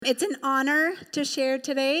It's an honor to share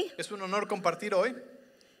today. Es un honor compartir hoy.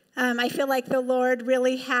 I feel like the Lord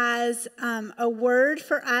really has a word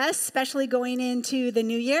for us, especially going into the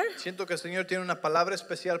new year. Siento que el Señor tiene una palabra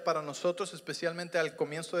especial para nosotros, especialmente al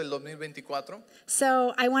comienzo del 2024.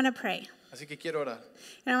 So I want to pray. Así que quiero orar.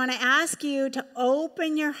 And I want to ask you to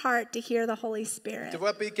open your heart to hear the Holy Spirit. Te voy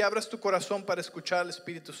a pedir que abras tu corazón para escuchar al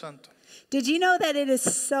Espíritu Santo. Did you know that it is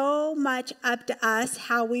so much up to us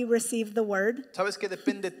how we receive the word? ¿Sabes que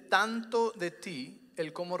depende tanto de ti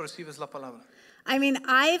el cómo recibes la palabra? I mean,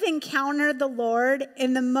 I've encountered the Lord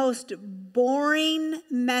in the most boring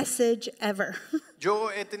message ever. Yo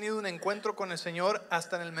he tenido un encuentro con el Señor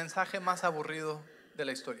hasta en el mensaje más aburrido de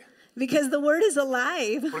la historia. Because the word is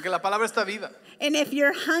alive. Porque la palabra está viva. And if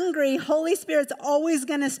you're hungry, Holy Spirit's always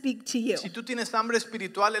going to speak to you. Si tú tienes hambre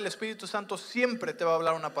espiritual, el Espíritu Santo siempre te va a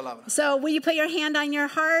hablar una palabra. So will you put your hand on your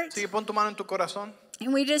heart? Así que pon tu mano en tu corazón.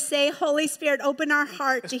 And we just say, Holy Spirit, open our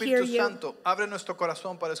heart to hear Espíritu you. Santo, abre nuestro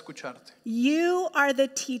corazón para escucharte. You are the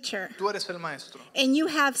teacher. Tú eres el maestro. And you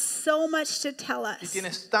have so much to tell Y us.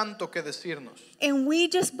 tienes tanto que decirnos. And we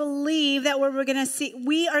just believe that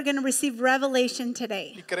we are going to receive revelation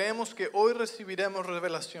today. Y creemos que hoy recibiremos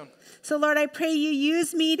revelación. So Lord, I pray you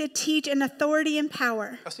use me to teach in authority and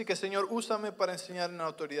power. Así que Señor, úsame para enseñar en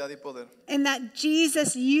autoridad y poder. And that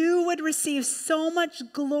Jesus, you would receive so much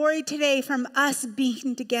glory today from us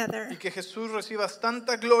being together. Y que Jesús recibas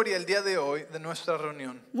tanta gloria el día de hoy de nuestra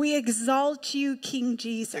reunión. We exalt you, King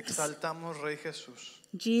Jesus. Exaltamos Rey Jesús.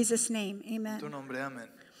 In Jesus' name, En tu amen. nombre, amén.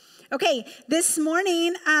 Okay, this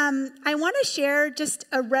morning, I want to share just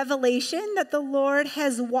a revelation that the Lord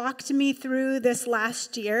has walked me through this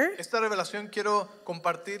last year. Esta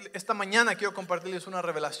mañana quiero compartirles una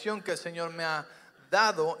revelación que el Señor me ha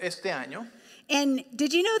dado este año. And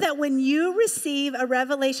did you know that when you receive a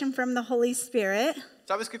revelation from the Holy Spirit,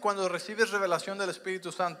 ¿Sabes que cuando recibes revelación del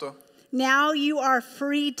Espíritu Santo, now you are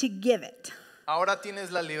free to give it? ahora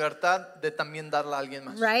tienes la libertad de también darla a alguien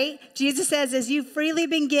más? Right? Jesus says, as you've freely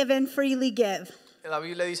been given, freely give. La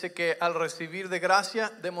Biblia dice que al recibir de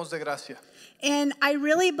gracia, demos de gracia. And I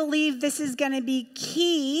really believe this is going to be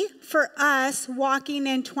key for us walking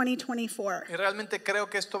in 2024. Y realmente creo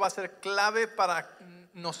que esto va a ser clave para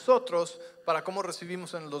nosotros, para cómo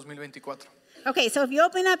recibimos en el 2024. Okay, so if you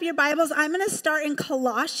open up your Bibles, I'm going to start in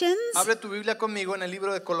Colossians. Abre tu Biblia conmigo en el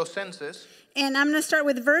libro de Colosenses And I'm going to start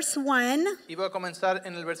with verse 1. y voy a comenzar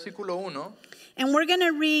en el versículo 1. And we're going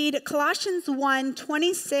to read Colossians 1,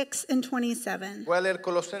 26 and 27. Voy a leer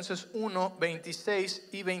Colosenses 1, 26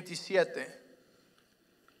 y 27.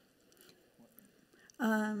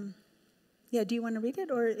 Yeah, do you want to read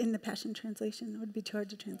it or in the Passion Translation? It would be too hard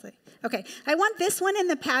to translate. Okay, I want this one in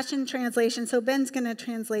the Passion Translation, so Ben's going to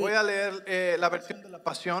translate. Voy a leer la versión de la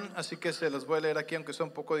Pasión, así que se las voy a leer aquí, aunque sea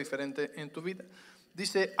un poco diferente en tu vida.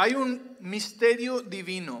 Dice, hay un misterio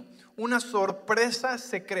divino, una sorpresa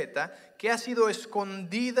secreta que ha sido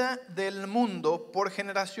escondida del mundo por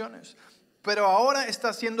generaciones, pero ahora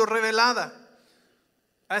está siendo revelada,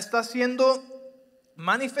 está siendo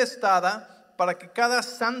manifestada para que cada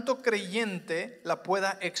santo creyente la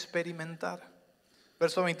pueda experimentar.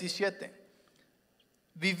 Verso 27.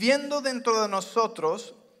 Viviendo dentro de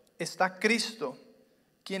nosotros está Cristo,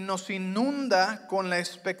 quien nos inunda con la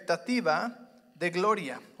expectativa de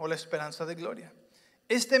gloria o la esperanza de gloria.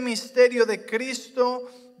 Este misterio de Cristo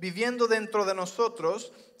viviendo dentro de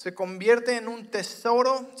nosotros se convierte en un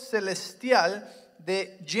tesoro celestial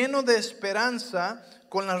lleno de esperanza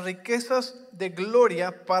con las riquezas de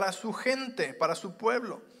gloria para su gente, para su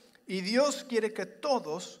pueblo. Y Dios quiere que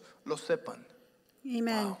todos lo sepan.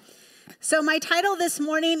 Amen. Wow. So my title this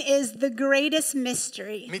morning is The Greatest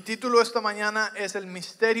Mystery. Mi título esta mañana es El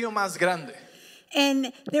Misterio Más Grande.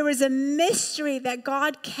 And there was a mystery that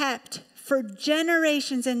God kept for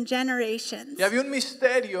generations and generations. Y había un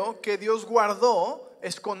misterio que Dios guardó,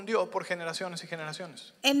 escondió por generaciones y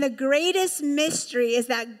generaciones. And the greatest mystery is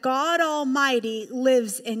that God Almighty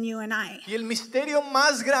lives in you and I. Y el misterio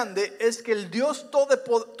más grande es que el Dios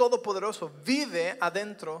Todopoderoso vive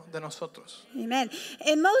adentro de nosotros. Amen.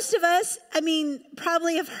 And most of us,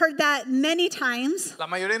 probably have heard that many times. La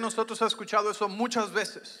mayoría de nosotros ha escuchado eso muchas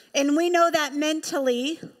veces. And we know that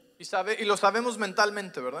mentally. Y lo sabemos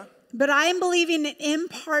mentalmente, ¿verdad? But I'm believing in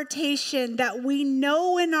impartation that we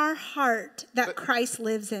know in our heart that Christ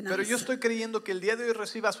lives in Pero yo us. estoy creyendo que el día de hoy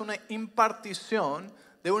recibas una impartición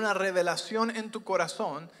de una revelación en tu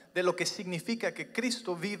corazón de lo que significa que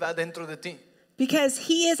Cristo viva dentro de ti. Because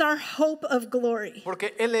He is our hope of glory.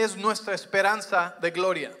 Porque Él es nuestra esperanza de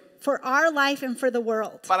gloria. for our life and for the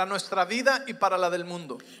world. para nuestra vida y para la del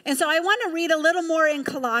mundo. And so I want to read a little more in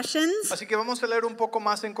Colossians. Así que vamos a leer un poco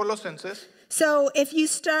más en Colosenses, So if you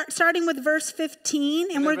starting with verse 15,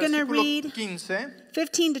 and en we're el going to versículo read 15,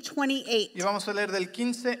 15 to 28. y vamos a leer del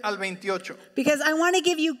 15 al 28. Because I want to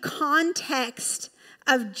give you context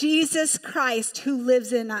of Jesus Christ who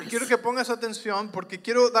lives in us. Quiero que pongas atención porque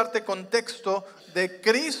quiero darte contexto de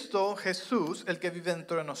Cristo Jesús, el que vive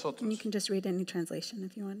dentro de And you nosotros. can just read any translation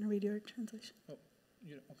if you want to read your translation.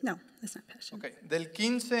 No, that's not Passion. Okay, del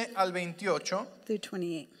 15 al 28. Through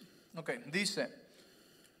 28. Okay, dice,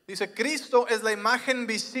 Cristo es la imagen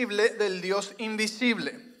visible del Dios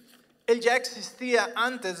invisible. Él ya existía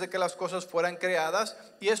antes de que las cosas fueran creadas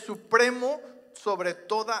y es supremo sobre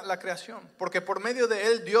toda la creación, porque por medio de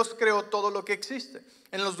Él Dios creó todo lo que existe,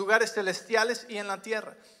 en los lugares celestiales y en la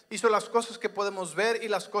tierra. Hizo las cosas que podemos ver y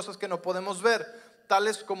las cosas que no podemos ver,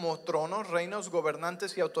 tales como tronos, reinos,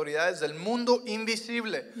 gobernantes y autoridades del mundo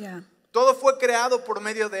invisible. Yeah. Todo fue creado por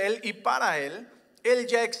medio de Él y para Él. Él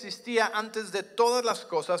ya existía antes de todas las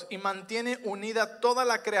cosas y mantiene unida toda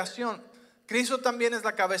la creación. Cristo también es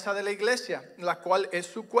la cabeza de la iglesia, la cual es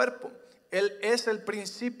su cuerpo. Él es el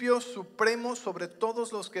principio supremo sobre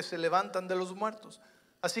todos los que se levantan de los muertos.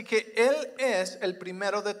 Así que Él es el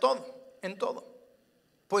primero de todo, en todo.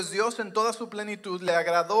 Pues Dios en toda su plenitud le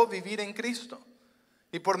agradó vivir en Cristo.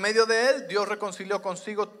 Y por medio de Él, Dios reconcilió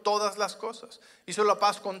consigo todas las cosas. Hizo la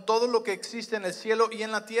paz con todo lo que existe en el cielo y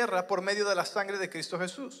en la tierra por medio de la sangre de Cristo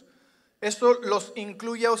Jesús. Eso los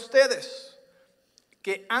incluye a ustedes,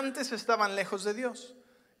 que antes estaban lejos de Dios.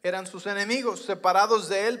 Eran sus enemigos, separados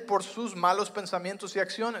de Él por sus malos pensamientos y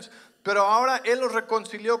acciones. Pero ahora Él los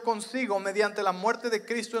reconcilió consigo mediante la muerte de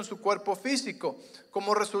Cristo en su cuerpo físico.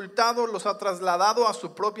 Como resultado los ha trasladado a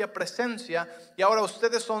su propia presencia. Y ahora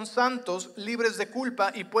ustedes son santos, libres de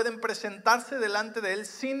culpa y pueden presentarse delante de Él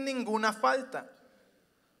sin ninguna falta.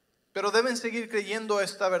 Pero deben seguir creyendo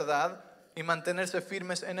esta verdad y mantenerse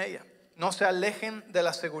firmes en ella. No se alejen de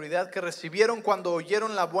la seguridad que recibieron cuando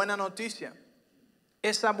oyeron la buena noticia.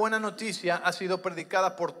 Esa buena noticia ha sido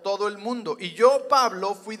predicada por todo el mundo y yo,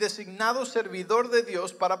 Pablo, fui designado servidor de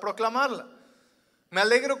Dios para proclamarla. Me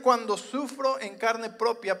alegro cuando sufro en carne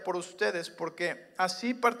propia por ustedes, porque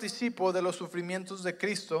así participo de los sufrimientos de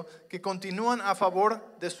Cristo que continúan a favor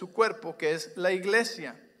de su cuerpo, que es la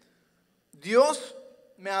iglesia. Dios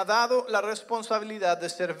me ha dado la responsabilidad de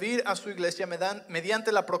servir a su iglesia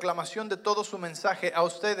mediante la proclamación de todo su mensaje a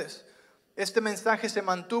ustedes. Este mensaje se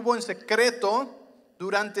mantuvo en secreto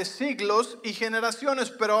durante siglos y generaciones,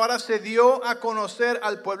 pero ahora se dio a conocer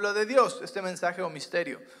al pueblo de Dios, este mensaje o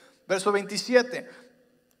misterio. Verso 27,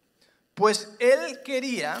 pues Él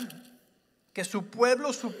quería que su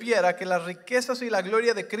pueblo supiera que las riquezas y la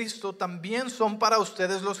gloria de Cristo también son para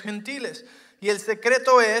ustedes los gentiles. Y el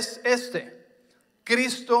secreto es este: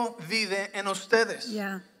 Cristo vive en ustedes.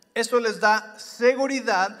 Yeah. Eso les da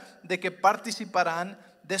seguridad de que participarán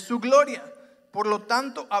de su gloria. Por lo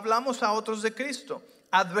tanto, hablamos a otros de Cristo.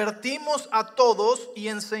 Advertimos a todos y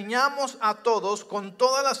enseñamos a todos con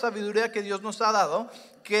toda la sabiduría que Dios nos ha dado.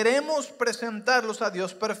 Queremos presentarlos a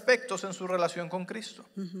Dios perfectos en su relación con Cristo.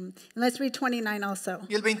 And let's read 29 also.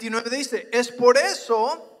 Y el 29 dice, es por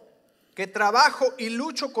eso que trabajo y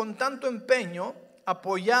lucho con tanto empeño,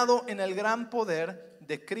 apoyado en el gran poder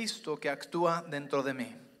de Cristo que actúa dentro de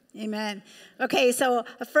mí. Amen. Okay, so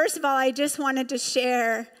first of all, I just wanted to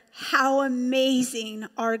share how amazing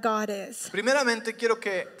our God is. Primeramente quiero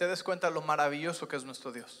que te des cuenta lo maravilloso que es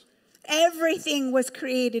nuestro Dios. Everything was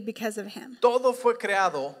created because of him. Todo fue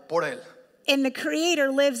creado por Él. And the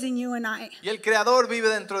Creator lives in you and I. Y el Creador vive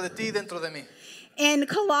dentro de ti y dentro de mí. And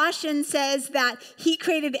Colossians says that he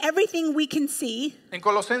created everything we can see. En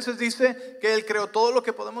Colosenses dice que Él creó todo lo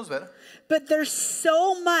que podemos ver. But there's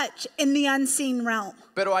so much in the unseen realm.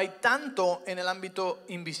 Pero hay tanto en el ámbito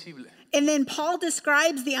invisible. And then Paul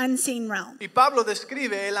describes the unseen realm. Y Pablo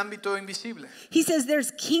describe el ámbito invisible. He says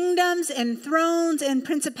there's kingdoms and thrones and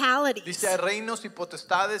principalities. Dice hay reinos y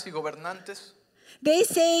potestades y gobernantes. They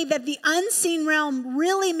say that the unseen realm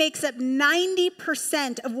really makes up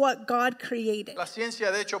 90% of what God created. La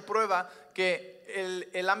ciencia de hecho prueba que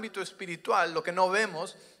el ámbito espiritual, lo que no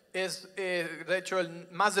vemos, es de hecho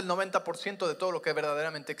más del 90% de todo lo que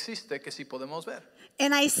verdaderamente existe, que sí podemos ver.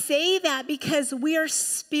 And I say that because we are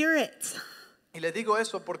spirits. Y le digo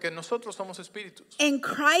eso porque nosotros somos espíritus. And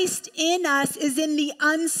Christ in us is in the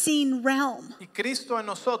unseen realm. Y Cristo en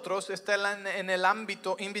nosotros está en el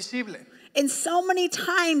ámbito invisible. And so many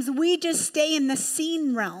times we just stay in the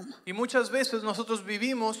seen realm. Y muchas veces nosotros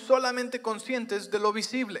vivimos solamente conscientes de lo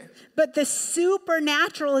visible. But the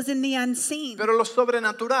supernatural is in the unseen. Pero lo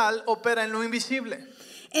sobrenatural opera en lo invisible.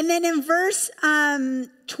 And then in verse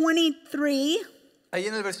 23, Ahí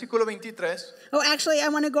en el versículo 23, oh, actually, I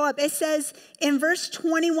want to go up. It says in verse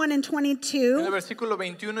 21 and en 22, el versículo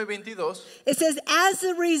 21 y 22, it says, as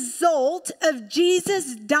a result of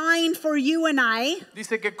Jesus dying for you and I,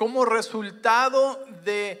 dice que como resultado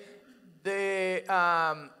de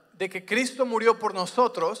que Cristo murió por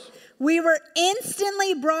nosotros, we were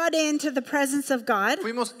instantly brought into the presence of God,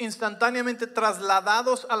 fuimos instantáneamente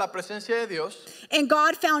trasladados a la presencia de Dios and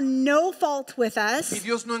God found no fault with y us,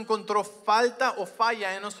 Dios no encontró falta o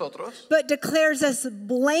falla en nosotros, but declares us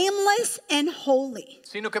blameless and holy.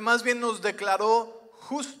 sino que más bien nos declaró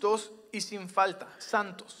justos y sin falta,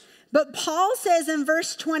 santos. But Paul says in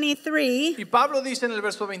verse 23, Y Pablo dice en el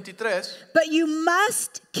verso 23, but you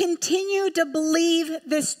must continue to believe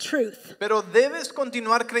this truth, pero debes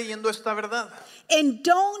continuar creyendo esta verdad and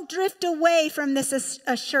don't drift away from this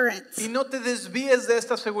assurance. y no te desvíes de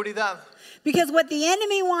esta seguridad, Because what the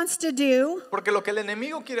enemy wants to do porque lo que el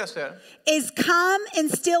enemigo quiere hacer is come and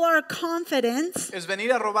steal our confidence es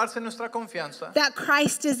venir a robarse nuestra confianza that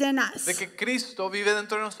Christ is in de us, que Cristo vive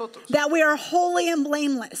dentro de nosotros, that we are holy and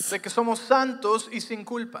blameless, de que somos santos y sin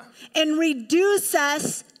culpa. and reduce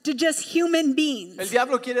us to just human El beings.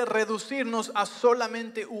 diablo quiere reducirnos a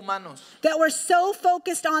solamente humanos, That we're so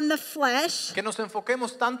focused on the flesh que nos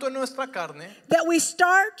enfoquemos tanto en nuestra carne, that we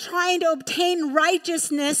start trying to obtain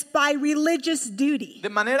righteousness by religious duty. de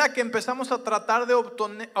manera que empezamos a tratar de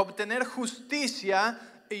obtener justicia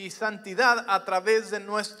y santidad a través de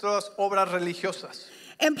nuestras obras religiosas.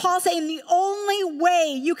 And Paul's saying the only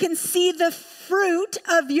way you can see the fruit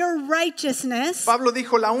of your righteousness Pablo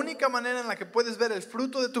dijo, la única manera en la que puedes ver el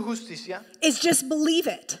fruto de tu justicia is just believe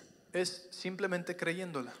it. es simplemente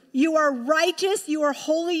creyéndola. You are righteous, you are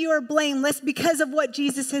holy, you are blameless because of what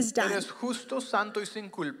Jesus has done. Eres justo, santo y sin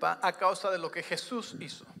culpa a causa de lo que Jesús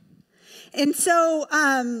hizo. And so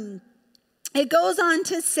it goes on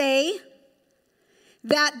to say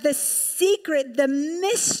that the secret, the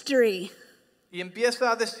mystery Y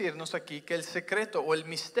empieza a decirnos aquí que el secreto o el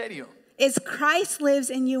misterio is Christ lives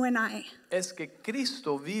in you and I. es que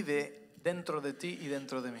Cristo vive dentro de ti y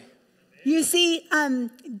dentro de mí. You see,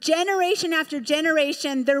 generation after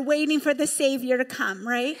generation, they're waiting for the Savior to come,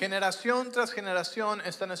 right? Generación tras generación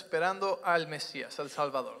están esperando al Mesías, al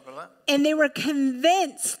Salvador, ¿verdad? And they were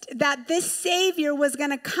convinced that this Savior was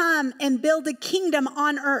going to come and build a kingdom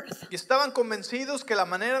on earth. Y estaban convencidos que la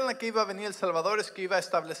manera en la que iba a venir el Salvador es que iba a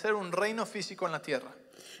establecer un reino físico en la tierra.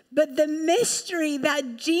 But the mystery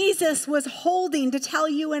that Jesus was holding to tell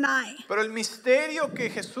you and I Pero el misterio que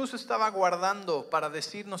Jesús estaba guardando para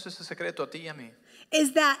decirnos ese secreto a ti y a mí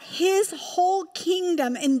is that his whole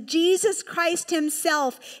kingdom and Jesus Christ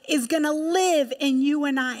himself is going to live in you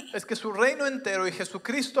and I. es que su reino entero y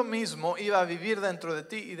Jesucristo mismo iba a vivir dentro de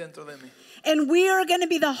ti y dentro de mí. And we are going to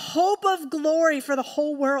be the hope of glory for the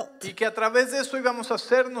whole world. Y que a través de eso íbamos a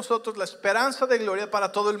ser nosotros la esperanza de gloria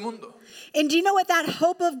para todo el mundo. And do you know what that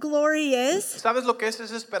hope of glory is? ¿Sabes lo que es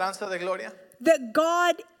esa esperanza de gloria? That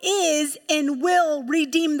God is and will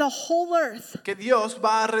redeem the whole earth. Que Dios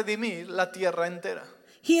va a redimir la tierra entera.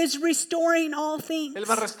 He is restoring all things. Él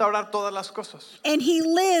va a restaurar todas las cosas. And he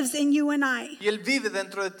lives in you and I. Y Él vive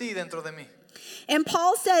dentro de ti y dentro de mí. And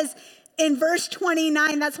Paul says in verse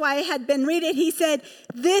 29, that's why I had been reading, he said,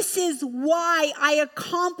 this is why I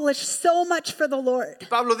accomplished so much for the Lord.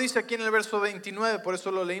 Pablo dice aquí en el verso 29, por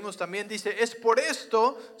eso lo leímos también, dice, es por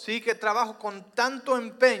esto, sí, que trabajo con tanto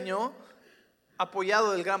empeño,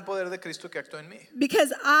 apoyado del gran poder de Cristo que actúa en mí.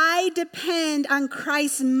 Because I depend on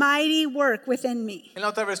Christ's mighty work within me. En la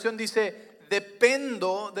otra versión dice,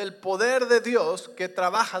 dependo del poder de Dios que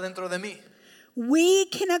trabaja dentro de mí. We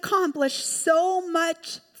can accomplish so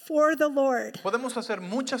much for the Lord Podemos hacer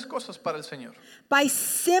muchas cosas para el Señor by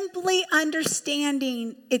simply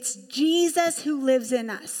understanding it's Jesus who lives in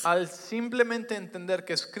us. al simplemente entender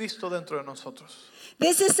que es Cristo dentro de nosotros.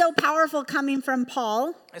 This is so powerful coming from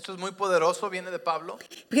Paul, Esto es muy poderoso, viene de Pablo,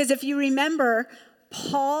 because if you remember,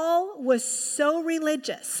 Paul was so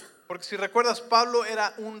religious. porque si recuerdas, Pablo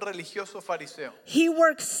era un religioso fariseo. He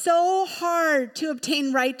worked so hard to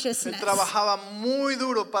obtain Él righteousness. trabajaba muy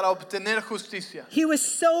duro para obtener justicia. He was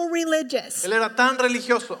so religious. Él era tan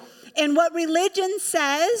religioso. And what religion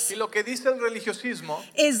says Y lo que dice el religiosismo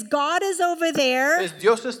is God is over there, es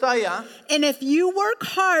Dios está allá and if you work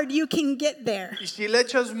hard, you can get there. y si le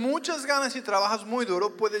echas muchas ganas y trabajas muy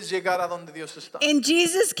duro, puedes llegar a donde Dios está. And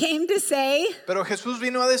Jesus came to say, Pero Jesús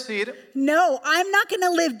vino a decir, no, I'm not going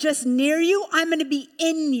to live just near you. I'm going to be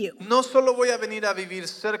in you. no solo voy a venir a vivir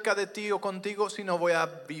cerca de ti o contigo, sino voy a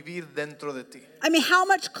vivir dentro de ti. I mean, how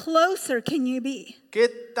much closer can you be? ¿Qué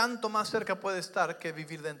tanto más cerca puede estar que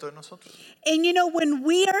vivir dentro de nosotros? And you know, when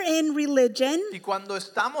we are in religion, Y cuando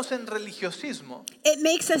estamos en religiosismo, it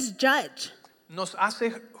makes us judge, nos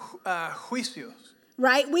hace juicios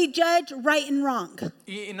right? We judge right and wrong.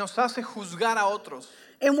 y nos hace juzgar a otros.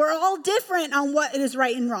 And we're all different on what is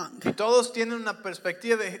right and wrong. Y todos tienen una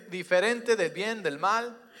perspectiva diferente del bien, del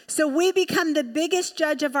mal. So we become the biggest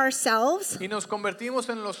judge of ourselves, Y nos convertimos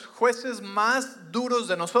en los jueces más duros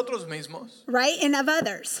de nosotros mismos right? And of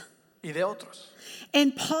others. y de otros.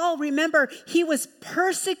 And Paul, remember, he was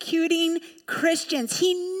persecuting Christians.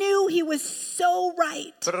 He knew he was so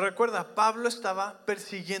right. Pero recuerda, Pablo estaba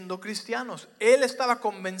persiguiendo cristianos. Él estaba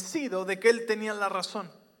convencido de que él tenía la razón,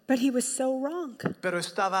 But he was so wrong. pero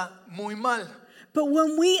estaba muy mal. But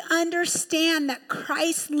when we understand that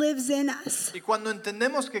Christ lives in us, Y cuando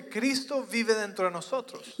entendemos que Cristo vive dentro de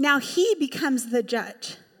nosotros, now he becomes the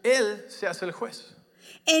judge. Él se hace el juez.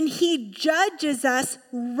 And he judges us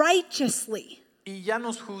righteously. Y ya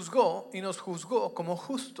nos juzgó y nos juzgó como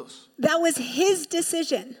justos. That was his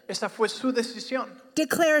decision. Esa fue su decisión.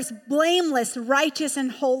 Declares blameless, righteous,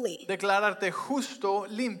 and holy. Declararte justo,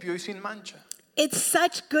 limpio y sin mancha. It's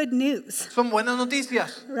such good news, Son buenas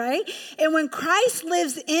noticias. right? And when Christ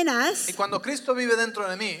lives in Y us, cuando Cristo vive dentro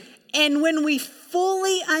de mí, and when we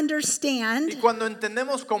fully y understand cuando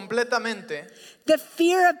entendemos completamente, the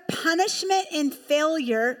fear of punishment and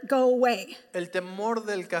failure go away. el temor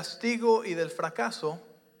del castigo y del fracaso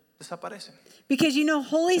desaparecen. Because you know,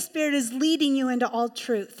 Holy Spirit is leading you into all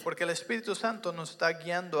truth, Porque el Espíritu Santo nos está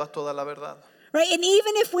guiando a toda la verdad. right? And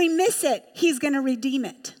even if we miss it, he's going to redeem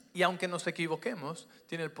it. Y aunque nos equivoquemos,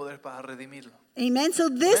 tiene el poder para redimirlo. Amen. So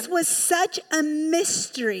this Amen. was such a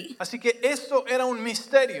mystery. Así que esto era un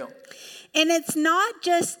misterio. And it's not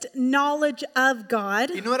just knowledge of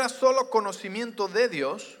God, Y no era solo conocimiento de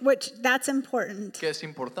Dios, which that's important, que es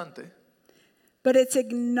importante, but it's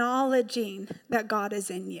acknowledging that God is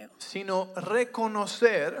in you. sino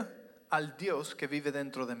reconocer al Dios que vive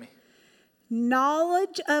dentro de mí.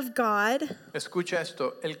 Knowledge of God Escucha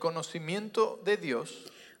esto, el conocimiento de Dios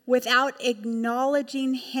without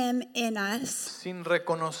acknowledging him in us sin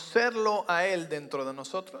reconocerlo a Él dentro de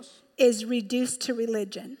nosotros is reduced to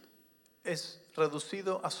religion. es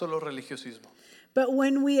reducido a solo religiosismo. But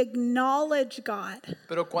when we acknowledge God,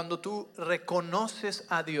 Pero cuando tú reconoces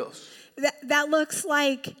a Dios, that looks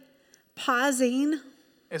like pausing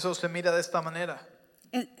eso se mira de esta manera.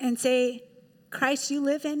 and say, Christ, you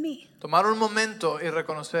live in me. Tomar un momento y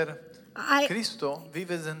reconocer, I, Cristo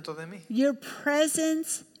vives dentro de mí. your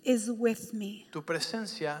presence is with me. Tu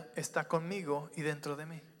presencia está conmigo y dentro de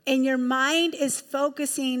mí. And your mind is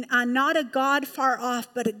focusing on not a God far off,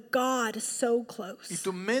 but a God so Y close.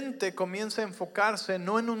 tu mente comienza a enfocarse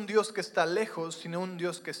no en un Dios que está lejos, sino un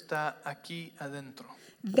Dios que está aquí adentro.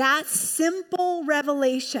 That simple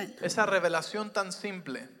revelation Esa revelación tan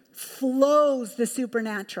simple flows the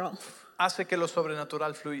supernatural. hace que lo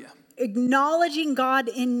sobrenatural fluya. Acknowledging God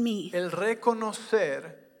in me. El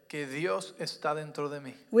reconocer que Dios está dentro de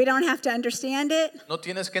mí. We don't have to understand it. No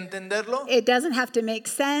tienes que entenderlo, It doesn't have to make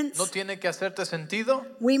sense. no tiene que hacerte sentido,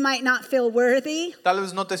 We might not feel worthy, tal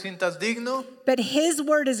vez no te sientas digno, but his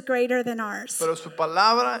word is greater than ours. pero su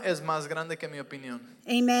palabra es más grande que mi opinión.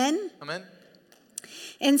 Amen. Amén.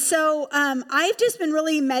 And so I've just been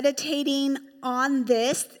really meditating on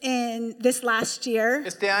this in this last year.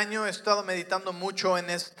 Este año he estado meditando mucho en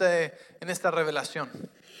esta revelación.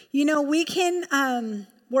 You know, we can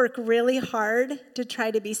work really hard to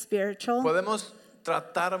try to be spiritual. Podemos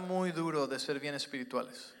tratar muy duro de ser bien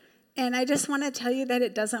espirituales. And I just want to tell you that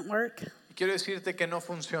it doesn't work. Y quiero decirte que no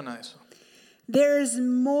funciona eso. There's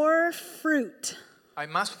more fruit Hay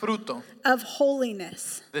más fruto of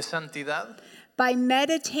holiness de santidad by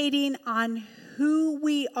meditating on who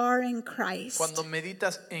we are in Christ cuando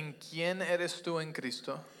meditas en quién eres tú en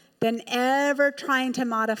Cristo than ever trying to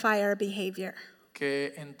modify our behavior.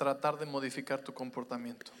 que en tratar de modificar tu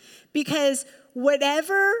comportamiento. Because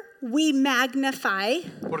whatever we magnify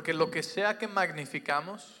Porque lo que sea que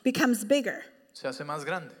magnificamos becomes bigger. se hace más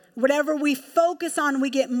grande. Whatever we focus on, we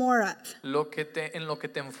get more of. En lo que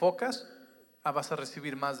te enfocas, vas a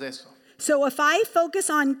recibir más de eso. So if I focus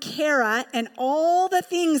on Kara and all the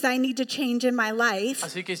things I need to change in my life,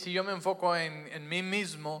 Así que si yo me enfoco en mí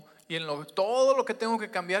mismo y en todo lo que tengo que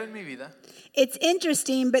cambiar en mi vida, it's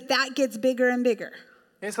interesting, but that gets bigger and bigger.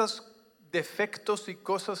 esos defectos y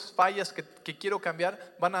cosas, fallas que quiero cambiar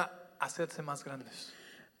van a hacerse más grandes.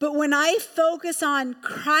 But when I focus on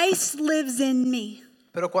Christ lives in me,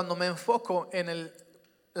 Pero cuando me enfoco en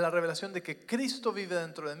la revelación de que Cristo vive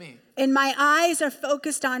dentro de mí and my eyes are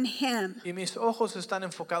focused on Him, y mis ojos están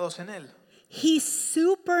enfocados en Él, He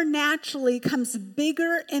supernaturally comes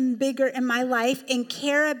bigger and bigger in my life, and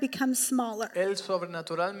Kara becomes smaller. Él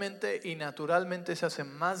sobrenaturalmente y naturalmente se hace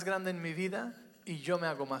más grande en mi vida y yo me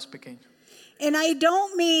hago más pequeño. And I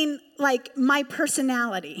don't mean like my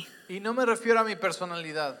personality. Y no me refiero a mi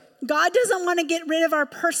personalidad. God doesn't want to get rid of our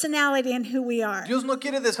personality and who we are. Dios no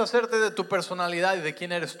quiere deshacerte de tu personalidad y de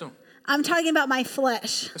quién eres tú. I'm talking about my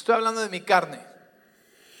flesh. Estoy hablando de mi carne.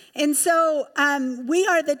 And so we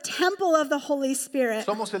are the temple of the Holy Spirit.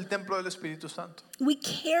 Somos el templo del Espíritu Santo. We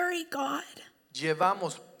carry God.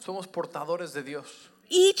 Somos portadores de Dios.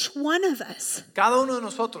 Each one of us. Cada uno de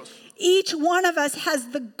nosotros. Each one of us has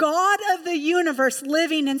the God of the universe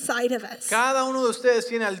living inside of us. Cada uno de ustedes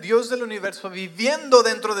tiene al Dios del universo viviendo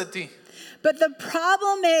dentro de ti. But the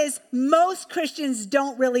problem is most Christians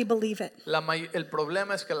don't really believe it. El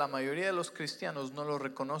problema es que la mayoría de los cristianos no lo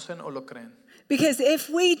reconocen o lo creen. Because if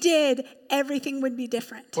we did, everything would be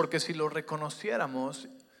different. Porque si lo reconociéramos,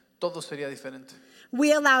 todo sería diferente.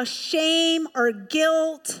 We allow shame or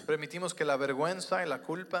guilt, Permitimos que la vergüenza y la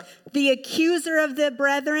culpa, the accuser of the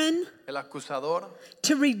brethren, el acusador,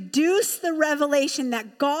 to reduce the revelation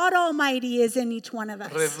that God Almighty is in each one of us.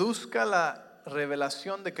 reduzca la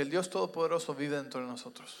revelación de que el Dios Todopoderoso vive dentro de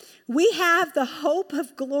nosotros. We have the hope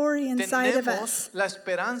of glory inside of us. Tenemos la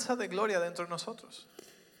esperanza de gloria dentro de nosotros.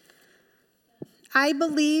 I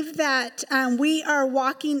believe that we are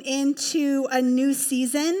walking into a new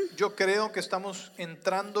season Yo creo que estamos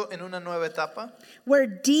entrando en una nueva etapa where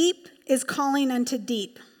deep is calling unto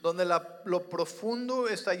deep. donde lo profundo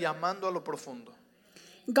está llamando a lo profundo.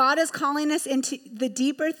 God is calling us into the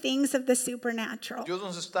deeper things of the supernatural. Dios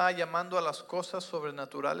nos está llamando a las cosas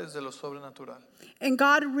sobrenaturales de lo sobrenatural. And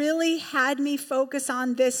God really had me focus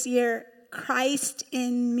on this year, Christ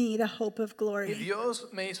in me, the hope of Y glory. Dios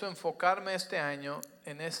me hizo enfocarme este año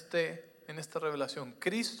en esta revelación.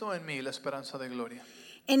 Cristo en mí, la esperanza de gloria.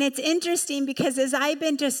 And it's interesting because as I've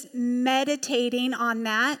been just meditating on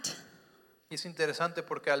that, Y es interesante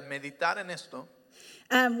porque al meditar en esto,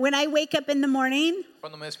 when I wake up in the morning,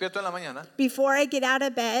 cuando me despierto en la mañana, before I get out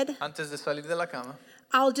of bed, antes de salir de la cama,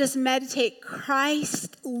 I'll just meditate,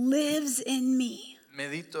 Christ lives in me.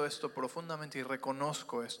 medito esto profundamente y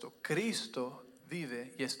reconozco esto. Cristo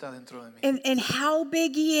vive y está dentro de mí. And how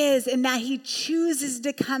big he is and that he chooses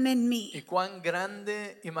to come in me. Y cuán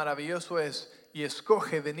grande y maravilloso es y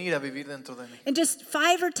escoge venir a vivir dentro de mí. In just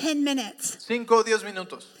 5 or 10 minutes, 5 o 10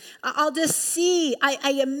 minutos. I'll just see,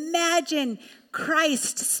 I imagine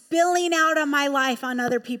Christ spilling out of my life on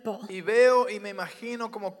other people. Y veo y me imagino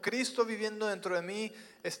como Cristo viviendo dentro de mí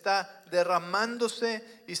está derramándose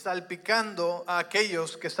y salpicando a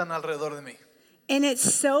aquellos que están alrededor de mí. And it's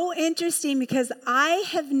so interesting because I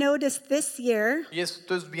have noticed this year Y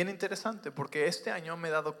esto es bien interesante porque este año me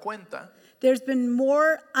he dado cuenta there's been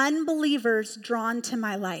more unbelievers drawn to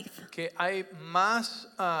my life. que hay más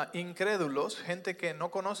incrédulos, gente que no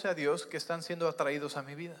conoce a Dios, que están siendo atraídos a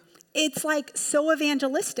mi vida. It's like so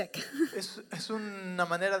evangelistic. Es una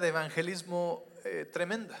manera de evangelismo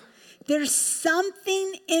tremenda. There's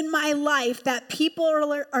something in my life that people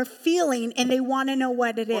are feeling and they want to know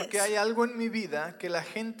what it Porque is. hay algo en mi vida que la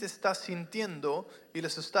gente está sintiendo y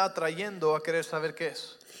les está atrayendo a querer saber qué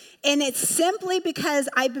es. And it's simply because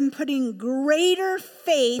I've been putting greater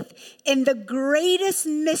faith in the greatest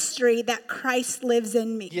mystery that Christ lives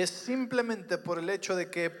in me. Y es simplemente por el hecho de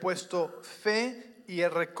que he puesto fe y he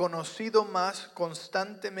reconocido más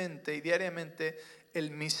constantemente y diariamente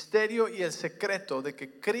el misterio y el secreto de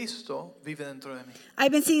que Cristo vive dentro de mí.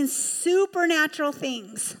 I've been seeing supernatural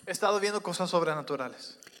things. He estado viendo cosas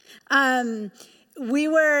sobrenaturales. We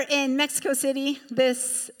were in Mexico City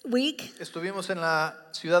this week, Estuvimos en la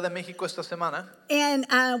Ciudad de México esta semana and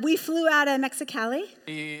we flew out of Mexicali.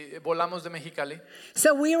 y volamos de Mexicali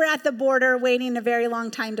So we were at the border waiting a very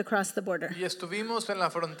long time to cross the border. y estuvimos en la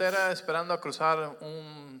frontera esperando a cruzar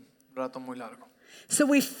un rato muy largo. So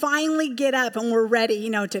we finally get up and we're ready,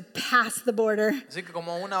 to pass the border. Así que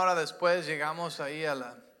como una hora después llegamos ahí a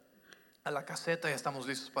la caseta y estamos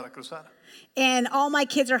listos para cruzar. And all my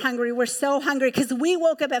kids are hungry. We're so hungry because we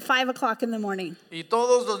woke up at 5 o'clock in the morning. Y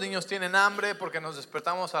todos los niños tienen hambre porque nos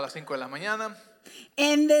despertamos a las 5 de la mañana.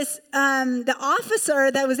 And the officer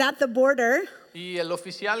that was at the border Y el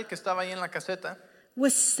oficial que estaba ahí en la caseta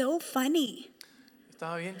was so funny.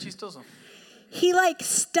 estaba bien chistoso. He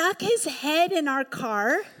stuck his head in our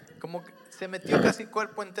car Como que se metió casi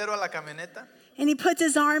cuerpo entero a la camioneta and he puts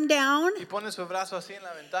his arm down y pone su brazo así en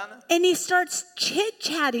la ventana and he starts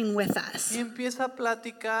chit-chatting with us. y empieza a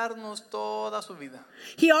platicarnos toda su vida.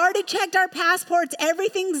 He already checked our passports.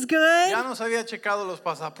 Everything's good. Ya nos había checado los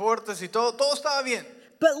pasaportes y todo estaba bien.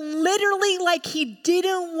 but literally like he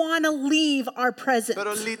didn't want to leave our presence.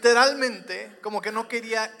 Pero literalmente, como que no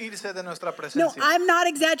quería irse de nuestra No, presencia. I'm not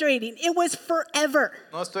exaggerating. It was forever.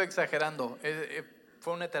 No estoy exagerando,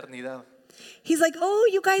 fue una eternidad. He's like, oh,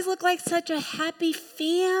 you guys look like such a happy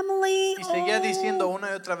family. Y seguía diciendo Oh.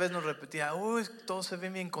 una y otra vez, nos repetía, uy, todos se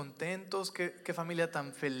ven bien contentos, qué familia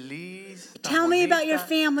tan feliz, tan Tell me about your bonita.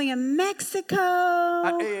 family in Mexico.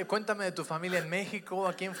 Cuéntame de tu familia en México,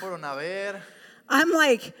 ¿a quién fueron a ver? I'm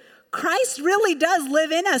like, Christ really does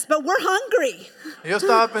live in us, but we're hungry. Yo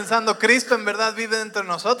estaba pensando, Cristo en verdad vive entre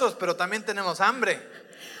nosotros, pero también tenemos hambre.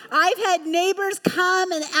 I've had neighbors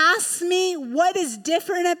come and ask me what is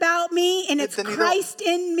different about me, and it's Christ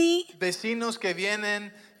in me. Vecinos que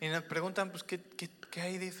vienen y nos preguntan, pues, ¿qué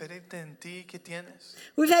hay diferente en ti? ¿Qué tienes?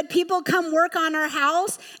 We've had people come work on our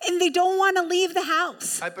house, and they don't want to leave the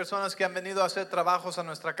house. Hay personas que han venido a hacer trabajos a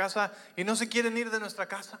nuestra casa y no se quieren ir de nuestra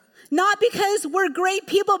casa. Not because we're great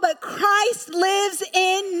people, but Christ lives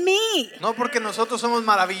in me. No porque nosotros somos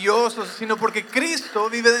maravillosos, sino porque Cristo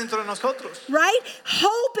vive dentro de nosotros. Right?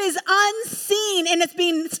 Hope is unseen and it's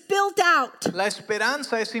being spilt out. La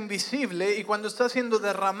esperanza es invisible y cuando está siendo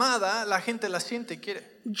derramada, la gente la siente y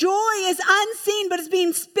quiere. Joy is unseen, but it's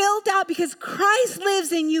being spilled out because Christ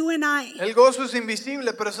lives in you and I. El gozo es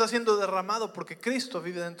invisible, pero está siendo derramado porque Cristo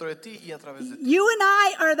vive dentro de ti y a través de ti. You and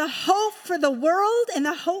I are the hope for the world and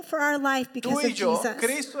the hope for our life because Tú of y yo, Jesus.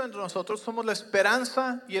 Cristo entre nosotros, somos la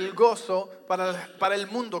esperanza y el gozo para el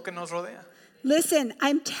mundo que nos rodea. Listen,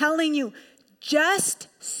 I'm telling you, just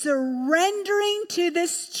surrendering to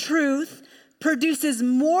this truth produces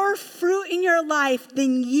more fruit in your life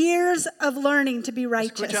than years of learning to be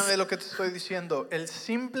righteous. Escúchame lo que te estoy diciendo. El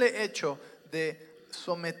simple hecho de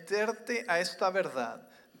someterte a esta verdad,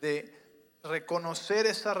 de reconocer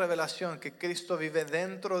esa revelación que Cristo vive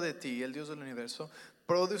dentro de ti, el Dios del universo,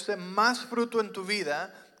 produce más fruto en tu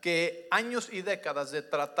vida que años y décadas de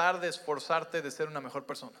tratar de esforzarte de ser una mejor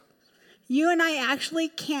persona. You and I actually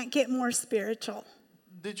can't get more spiritual.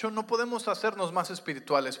 De hecho, no podemos hacernos más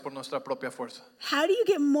espirituales por nuestra propia fuerza. How do you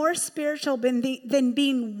get more spiritual than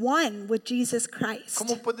being one with Jesus Christ?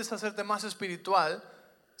 ¿Cómo puedes hacerte más espiritual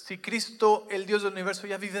si Cristo, el Dios del universo,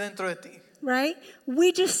 ya vive dentro de ti? Right?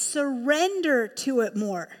 We just surrender to it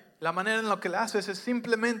more. La manera en la que lo haces es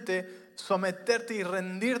simplemente someterte y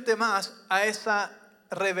rendirte más a esa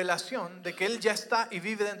revelación de que Él ya está y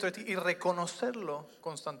vive dentro de ti y reconocerlo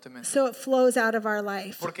constantemente. So it flows out of our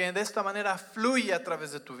life. Porque de esta manera fluye a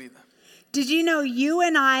través de tu vida. Did you know you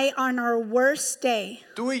and I on our worst day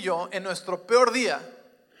Tú y yo en nuestro peor día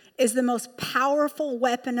is the most powerful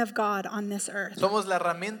weapon of God on this earth? somos la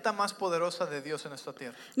herramienta más poderosa de Dios en esta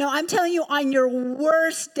tierra. No, I'm telling you, on your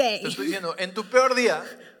worst Te day, estoy diciendo, en tu peor día,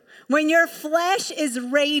 when your flesh is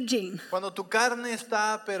raging, cuando tu carne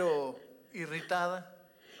está pero irritada,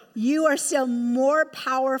 you are still more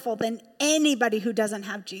powerful than anybody who doesn't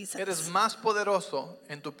have Jesus. eres más poderoso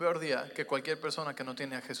en tu peor día que cualquier persona que no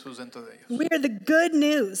tiene a Jesús dentro de ellos. We're the good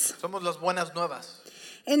news. Somos las buenas nuevas.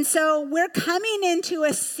 And so we're coming into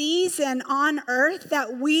a season on earth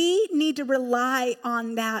that we need to rely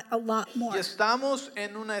on that a lot more. Y estamos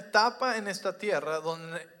en una etapa en esta tierra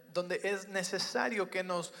donde es necesario que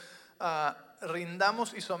nos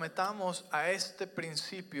rindamos y sometamos a este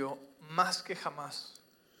principio más que jamás.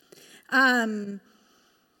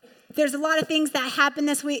 There's a lot of things that happened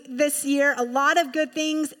this year, a lot of good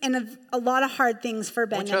things and a lot of hard things for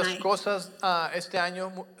Ben and Muchas I. cosas este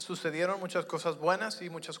año sucedieron, muchas cosas buenas y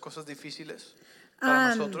muchas cosas difíciles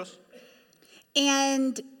para nosotros.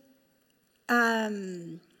 And,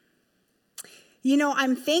 you know,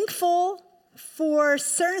 I'm thankful for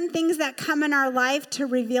certain things that come in our life to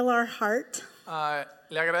reveal our heart.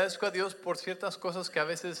 Le agradezco a Dios por ciertas cosas que a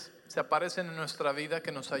veces se aparecen en nuestra vida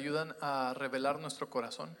que nos ayudan a revelar nuestro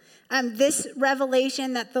corazón. This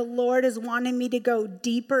revelation that the Lord is wanting me to go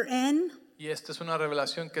deeper in Y esta es una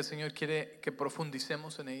revelación que el Señor quiere que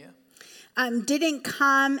profundicemos en ella. didn't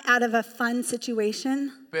come out of a fun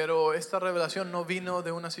situation, Pero esta revelación no vino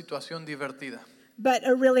de una situación divertida, but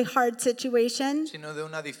a really hard situation. sino de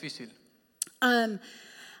una difícil.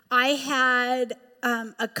 I had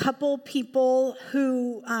a couple people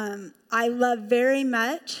who I love very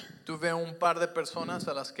much Tuve un par de personas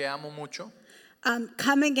a las que amo mucho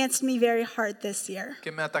come against me very hard this year.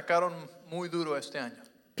 que me atacaron muy duro este año.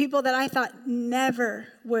 People that I thought never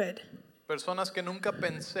would. Personas que nunca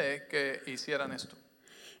pensé que hicieran esto.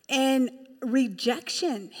 And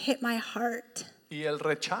rejection hit my heart. Y el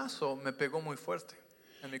rechazo me pegó muy fuerte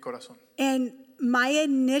en mi corazón. And my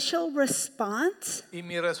initial response Y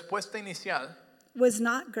mi respuesta inicial was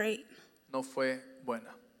not great. no fue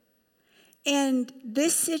buena. And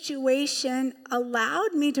this situation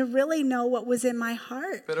allowed me to really know what was in my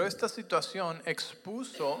heart. Pero esta situación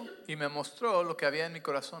expuso y me mostró lo que había en mi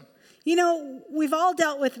corazón. You know, we've all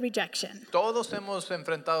dealt with rejection. Todos hemos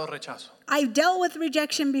enfrentado rechazo. I've dealt with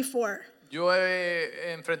rejection before. Yo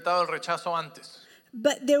he enfrentado el rechazo antes.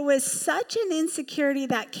 But there was such an insecurity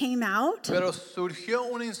that came out Pero surgió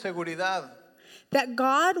una inseguridad that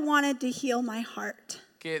God wanted to heal my heart.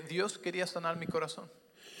 que Dios quería sanar mi corazón.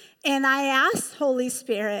 And I asked Holy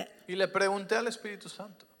Spirit, Y le pregunté al Espíritu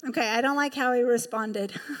Santo. okay, I don't like how he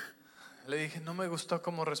responded. Le dije, no me gustó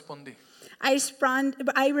cómo respondí.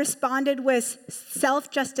 I responded with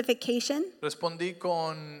self-justification, Respondí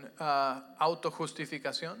con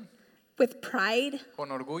autojustificación, with pride, con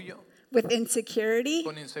orgullo, with insecurity,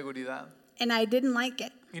 con inseguridad. and I didn't like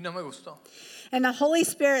it. Y no me gustó. And the Holy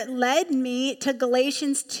Spirit led me to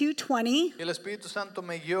Galatians 2:20, Y el Espíritu Santo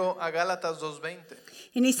me guió a Gálatas 2:20.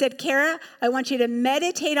 and he said, Kara, I want you to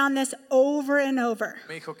meditate on this over and over.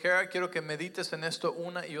 Me dijo, Kara, quiero que medites en esto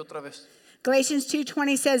una y otra vez. Galatians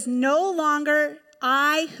 2:20 says, no longer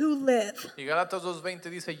I who live, Y Gálatas 2:20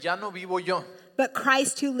 dice, ya no vivo yo, but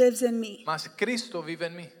Christ who lives in me. mas Cristo vive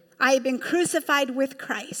en mí. I have been crucified with He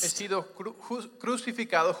Christ. sido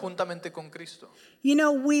crucificado juntamente con Cristo. You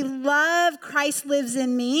know, we love Christ lives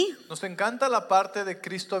in me, Nos encanta la parte de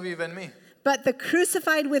Cristo vive en mí, but the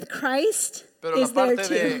crucified with Christ pero la is there parte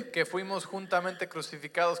too. de que fuimos juntamente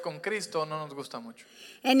crucificados con Cristo no nos gusta mucho.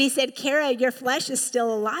 And he said, Kara, your flesh is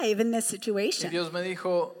still alive in this Y situation. Dios me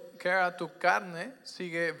dijo, Kara, tu carne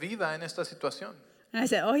sigue viva en esta situación. And I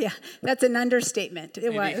said, oh yeah, that's an understatement. It Y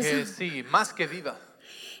dije, was. sí, más que viva.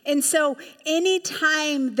 And so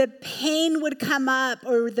anytime the pain would come up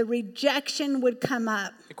or the rejection would come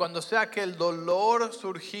up, Y cuando sea que el dolor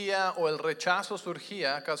surgía o el rechazo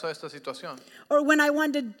surgía a causa de esta situación, or when I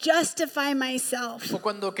wanted to justify myself, o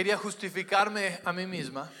cuando quería justificarme a mí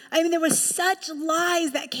misma, I mean, there were such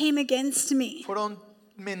lies that came against me. fueron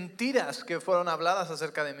mentiras que fueron habladas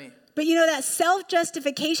acerca de mí. But you know, that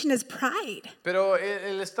self-justification is pride. Pero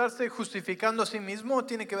el estarse justificando a sí mismo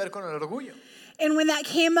tiene que ver con el orgullo. And when that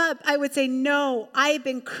came up, I would say, no, I've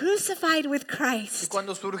been crucified with Y Christ.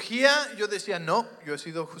 cuando surgía, yo decía, no, yo he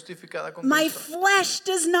sido justificada con My Cristo. flesh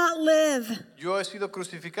does not live, Yo he sido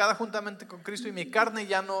crucificada juntamente con Cristo y mi carne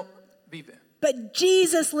ya no vive, but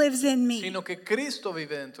Jesus lives in me. sino que Cristo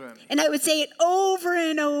vive dentro de mí. And I would say it over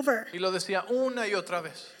and over. Y lo decía una y otra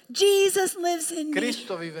vez. Jesus lives in me,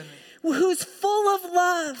 Cristo vive en mí. who's full of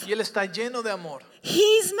love. Y Él está lleno de amor.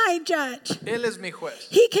 He's my judge. Él es mi juez.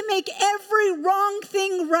 He can make every wrong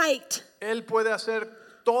thing right. Él puede hacer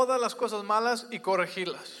todas las cosas malas y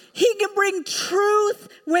corregirlas. He can bring truth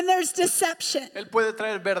when there's deception. Él puede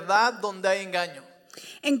traer verdad donde hay engaño.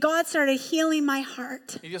 And God started healing my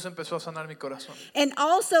heart. Y Dios empezó a sanar mi corazón. And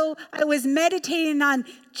also, I was meditating on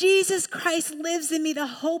Jesus Christ lives in me, the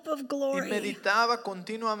hope of Y glory. meditaba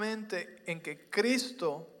continuamente en que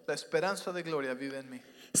Cristo, la esperanza de gloria, vive en mí.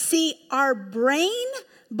 See, our brain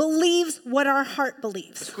believes what our heart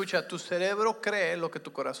believes. Escucha, tu cerebro cree lo que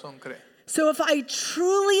tu corazón cree. So if I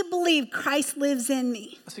truly believe Christ lives in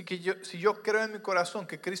me, Así que si yo creo en mi corazón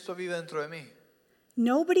que Cristo vive dentro de mí,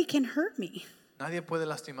 nobody can hurt me. nadie puede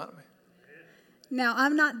lastimarme. Now,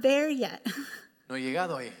 I'm not there yet, No he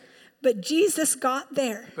llegado ahí, but Jesus got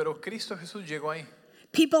there. pero Cristo Jesús llegó ahí.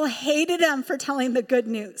 People hated him for telling the good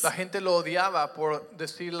news. La gente lo odiaba por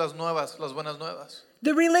decir las buenas nuevas.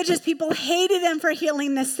 The religious people hated him for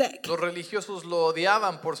healing the sick. Los religiosos lo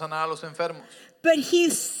odiaban por sanar a los enfermos. But he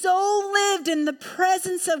so lived in the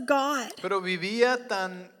presence of God Pero vivía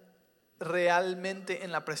tan realmente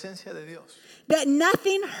en la presencia de Dios that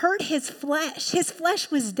nothing hurt his flesh. His flesh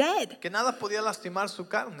was dead. que nada podía lastimar su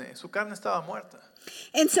carne estaba muerta.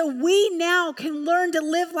 And so we now can learn to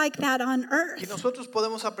live like that on Y earth. nosotros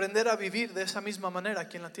podemos aprender a vivir de esa misma manera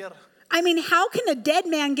aquí en la tierra. I mean, how can a dead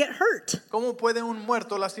man get hurt? ¿Cómo puede un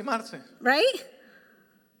muerto lastimarse? Right?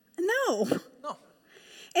 No. No.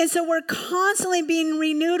 And so we're constantly being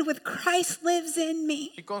renewed with Christ lives in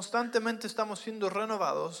me. Y constantemente estamos siendo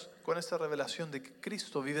renovados con esta revelación de que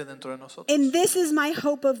Cristo vive dentro de nosotros. And this is my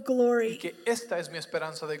hope of Y glory. que esta es mi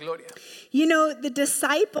esperanza de gloria. You know, the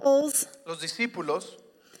disciples Los discípulos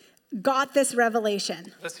got this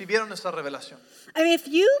revelation. recibieron esta revelación. I mean, if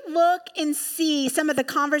you look and see some of the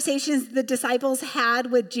conversations the disciples had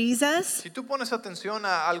with Jesus, Si tú pones atención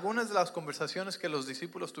a algunas de las conversaciones que los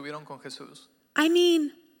discípulos tuvieron con Jesús, I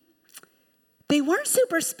mean, they weren't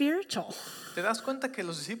super spiritual. te das cuenta que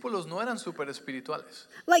los discípulos no eran súper espirituales.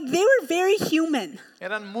 Like, they were very human,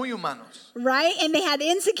 Eran muy humanos. right? And they had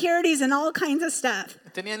insecurities and all kinds of stuff.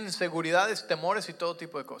 Tenían inseguridades, temores y todo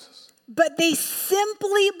tipo de cosas. But they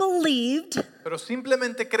simply believed pero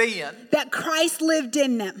simplemente creían that Christ lived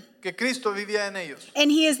in them. que Cristo vivía en ellos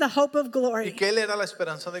And he is the hope of y glory. que Él era la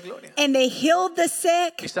esperanza de gloria. And they healed the Y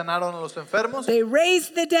sick, sanaron a los enfermos, they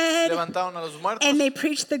raised the dead, levantaron a los muertos and they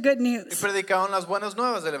preached the good y news. predicaron las buenas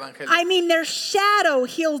nuevas del Evangelio. I mean, their shadow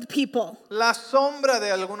healed people La sombra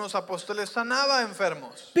de algunos apóstoles sanaba a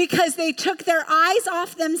enfermos because they took their eyes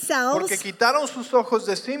off porque themselves quitaron sus ojos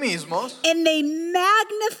de sí mismos and they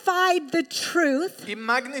magnified the truth y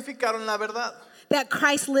magnificaron la verdad that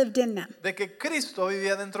Christ lived in them. de que Cristo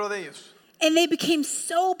vivía dentro de ellos And they became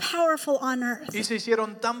so powerful on earth. y se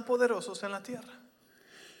hicieron tan poderosos en la tierra.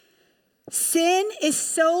 Sin is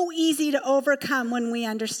so easy to overcome when we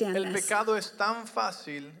understand El this. pecado es tan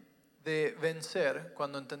fácil de vencer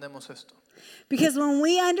cuando entendemos esto. Because when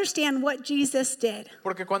we understand what Jesus did,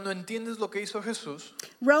 Porque cuando entiendes lo que hizo Jesús,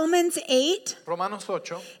 Romans 8, Romanos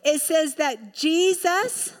 8, it says that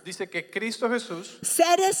Jesus dice que Cristo Jesús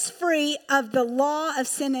set us free of the law of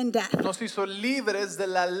sin and death. nos hizo libres de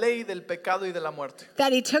la ley del pecado y de la muerte.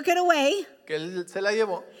 That he took it away, Que Él se la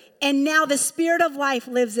llevó and now the spirit of life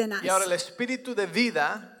lives in y ahora el us. espíritu de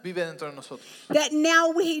vida vive dentro de nosotros. That now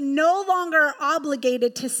we no longer are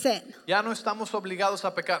obligated to sin. Ya no estamos obligados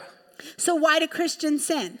a pecar. So why do Christians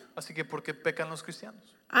sin? Así que ¿por qué pecan los cristianos?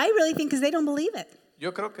 I really think because they don't believe it.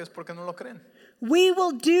 Yo creo que es porque no lo creen. We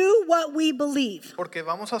will do what we believe. Porque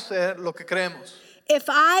vamos a hacer lo que creemos. If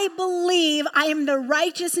I believe I am the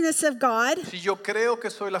righteousness of God, Si yo creo que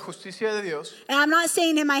soy la justicia de Dios, and I'm not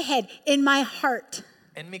saying in my head, in my heart,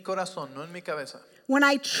 en mi corazón, no en mi cabeza. when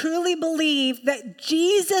I truly believe that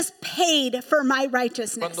Jesus paid for my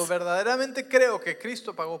righteousness. Cuando verdaderamente creo que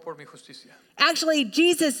Cristo pagó por mi justicia. Actually,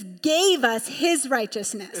 Jesus gave us his Es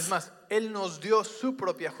righteousness. más, Él nos dio su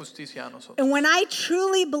propia justicia a nosotros. And when I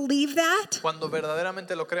truly believe that, Cuando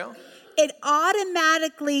verdaderamente lo creo, it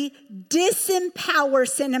automatically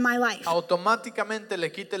disempowers sin in my life. automáticamente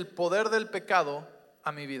le quita el poder del pecado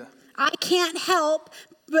a mi vida. I can't help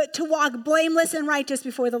but to walk blameless and righteous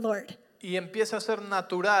before the Lord. Y empieza a ser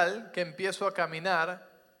natural que empiezo a caminar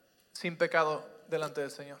sin pecado delante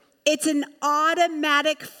del Señor. It's an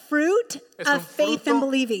automatic fruit Es of faith and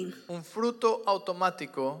believing. un fruto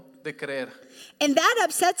automático de creer. And that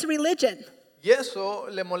upsets religion. Y eso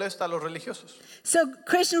le molesta a los religiosos. So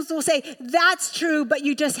Christians will say, that's true, but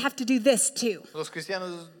you just have to do this too. Los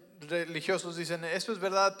cristianos religiosos dicen, eso es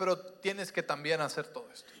verdad, pero tienes que también hacer todo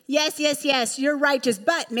esto. Yes, you're righteous,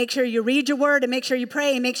 but make sure you read your word and make sure you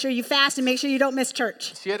pray and make sure you fast and make sure you don't miss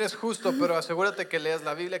church. Si eres justo, pero asegúrate que leas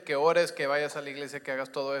la Biblia, que ores, que vayas a la iglesia, que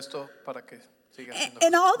hagas todo esto para que sigas siendo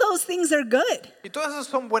And justo. all those things are good, Y todas esas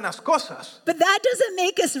son buenas cosas, but that doesn't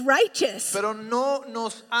make us righteous. pero no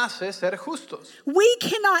nos hace ser justos. We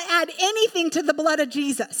cannot add anything to the blood of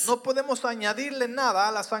Jesus. No podemos añadirle nada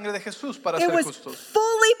a la sangre de Jesús para It ser was justos.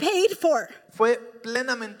 fully paid for. Fue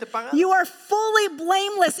plenamente pagado. You are fully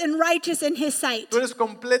blameless and righteous in his sight. Tú eres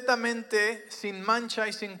completamente sin mancha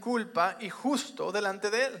y sin culpa y justo delante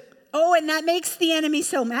de Él. Oh, and that makes the enemy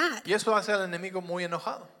so mad. Y eso hace al enemigo muy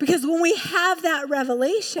enojado. Because when we have that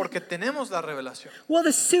revelation, Porque tenemos la revelación. well,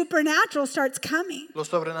 the supernatural starts coming. Lo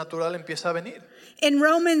sobrenatural empieza a venir. In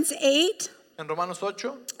Romans 8, En Romanos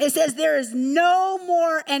 8 it says there is no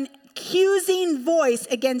more an accusing voice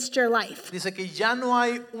against your life. dice que ya no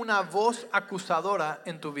hay una voz acusadora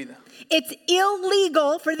en tu vida. It's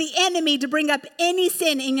illegal for the enemy to bring up any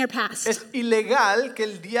sin in your past. Es ilegal que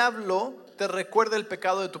el diablo te recuerde el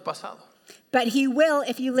pecado de tu pasado. But he will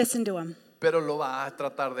if you listen to him. Pero lo va a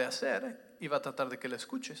tratar de hacer y va a tratar de que le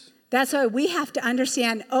escuches. That's why we have to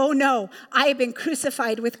understand, oh no, I have been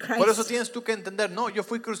crucified with Por eso Christ. tienes tú que entender, no, yo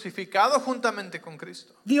fui crucificado juntamente con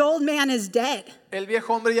Cristo. The old man is dead. El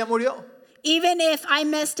viejo hombre ya murió. Even if I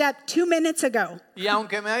messed up 2 minutes ago, Y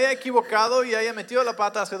aunque me haya equivocado y haya metido la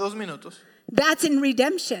pata hace 2 minutos, that's in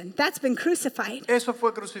redemption. That's been crucified. eso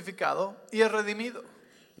fue crucificado y es redimido.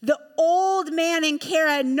 The old man in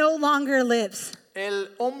Kara no longer lives. El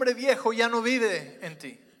hombre viejo ya no vive en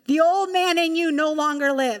ti. The old man in you no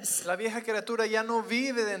longer lives. La vieja criatura ya no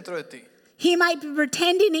vive dentro de ti. He might be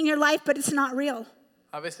pretending in your life, but it's not real.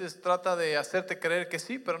 A veces trata de hacerte creer que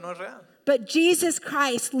sí, pero no es real. But Jesus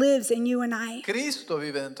Christ lives in you and I. Cristo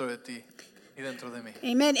vive dentro de ti y dentro de mí.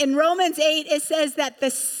 Amen. In Romans 8, it says that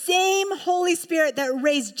the same Holy Spirit that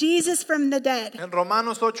raised Jesus from the dead En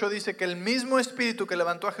Romanos 8 dice que el mismo espíritu que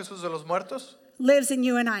levantó a Jesús de los muertos lives in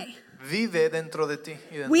you and I. vive dentro de ti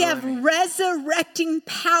y dentro We de have mí. resurrecting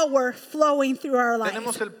power flowing through our life.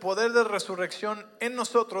 Tenemos el poder de resurrección en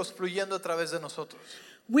nosotros, fluyendo a través de nosotros.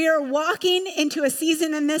 We are walking into a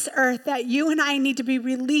season in this earth that you and I need to be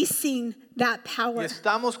releasing that Y power.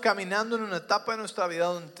 estamos caminando en una etapa de nuestra vida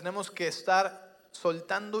donde tenemos que estar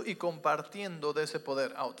soltando y compartiendo de ese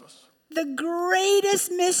poder a otros. The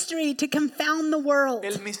greatest mystery to confound the world.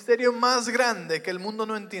 El misterio más grande que el mundo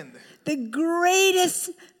no entiende. The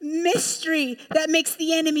greatest mystery that makes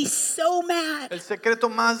the enemy so mad El secreto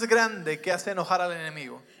más grande que hace enojar al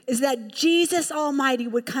enemigo is that Jesus Almighty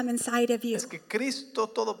would come inside of you. es que Cristo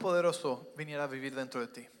Todopoderoso viniera a vivir dentro de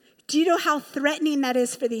ti. Do you know how threatening that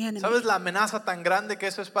is for the enemy? ¿Sabes la amenaza tan grande que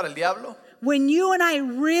eso es para el diablo? When you and I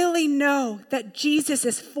really know that Jesus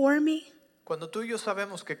is for me, Cuando tú y yo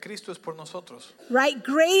sabemos que Cristo es por nosotros. right?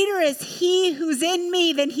 Greater is he who's in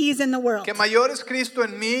me than he's in the world. Que mayor es Cristo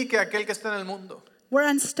en mí que aquel que está en el mundo. We're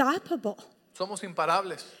unstoppable. Somos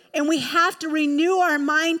imparables. And we have to renew our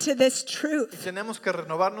mind to this Y truth. tenemos que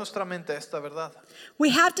renovar nuestra mente a esta verdad. We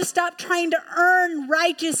have to stop trying to earn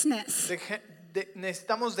righteousness.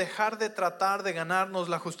 Necesitamos dejar de tratar de ganarnos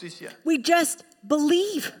la justicia. We just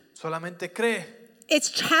believe. Solamente cree. It's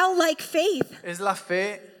childlike faith. Es la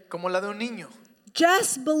fe como la de un niño.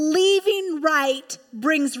 Just believing right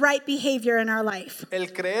brings right behavior in our life.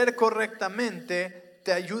 El creer correctamente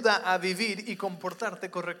te ayuda a vivir y comportarte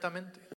correctamente.